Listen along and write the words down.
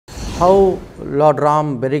how Lord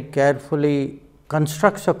Ram very carefully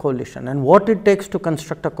constructs a coalition and what it takes to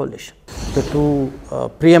construct a coalition. The two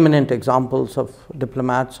preeminent examples of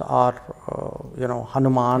diplomats are,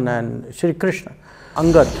 Hanuman and Shri Krishna.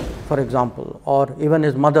 Angad, for example, or even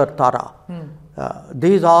his mother Tara.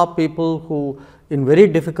 These are people who, in very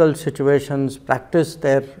difficult situations, practice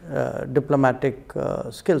their diplomatic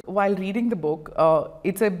skills. While reading the book,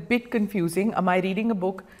 it's a bit confusing. Am I reading a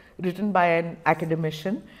book written by an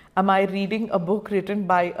academician? Am I reading a book written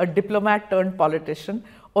by a diplomat turned politician?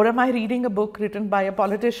 Or am I reading a book written by a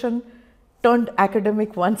politician turned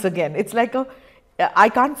academic once again? It's like I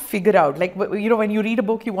can't figure out, like, when you read a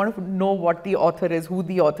book, you want to know what the author is, who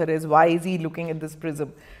the author is, why is he looking at this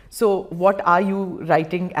prism? So what are you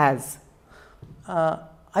writing as?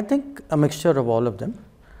 I think a mixture of all of them.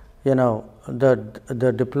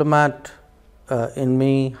 The diplomat in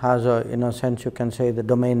me has in a sense, you can say, the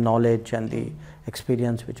domain knowledge and the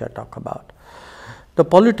experience which I talk about. The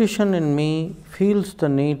politician in me feels the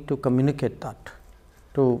need to communicate that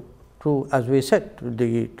to, as we said, to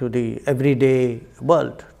the everyday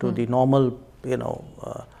world, to the normal, to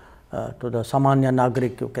the Samanya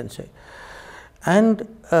Nagrik, you can say. And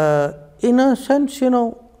in a sense,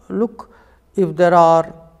 look, if there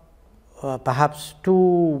are perhaps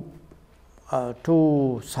two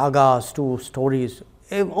sagas, two stories,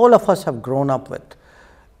 all of us have grown up with,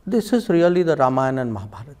 this is really the Ramayana and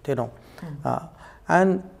Mahabharata,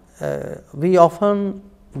 and we often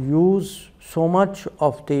use so much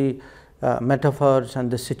of the metaphors and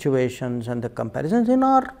the situations and the comparisons in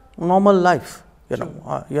our normal life.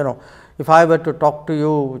 If I were to talk to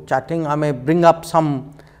you chatting, I may bring up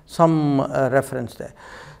some reference there.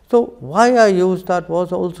 So why I used that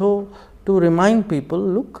was also to remind people,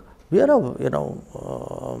 look, we are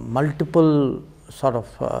a multiple sort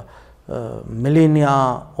of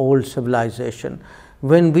millennia old civilization.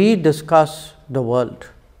 When we discuss the world,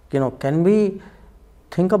 can we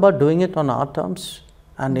think about doing it on our terms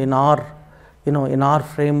and in our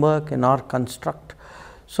framework, in our construct?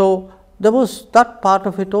 So there was that part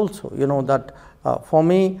of it also, that for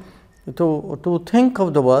me to think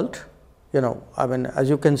of the world, I mean, as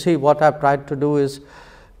you can see, what I've tried to do is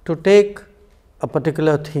to take a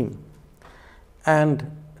particular theme and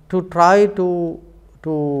to try to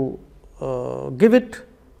give it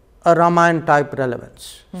a Ramayana type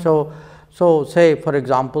relevance. So say, for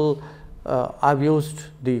example, I've used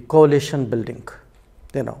the coalition building,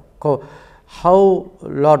 how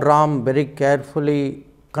Lord Ram very carefully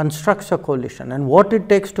constructs a coalition and what it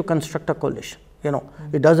takes to construct a coalition.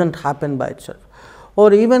 It doesn't happen by itself.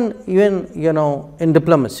 Or even in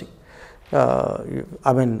diplomacy,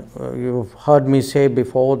 I mean, you've heard me say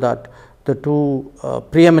before that the two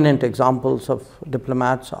preeminent examples of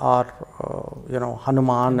diplomats are,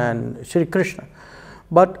 Hanuman and Shri Krishna.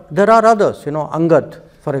 But there are others, Angad,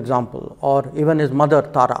 for example, or even his mother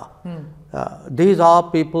Tara. These are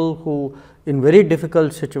people who, in very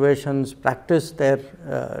difficult situations, practice their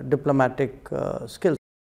diplomatic skills.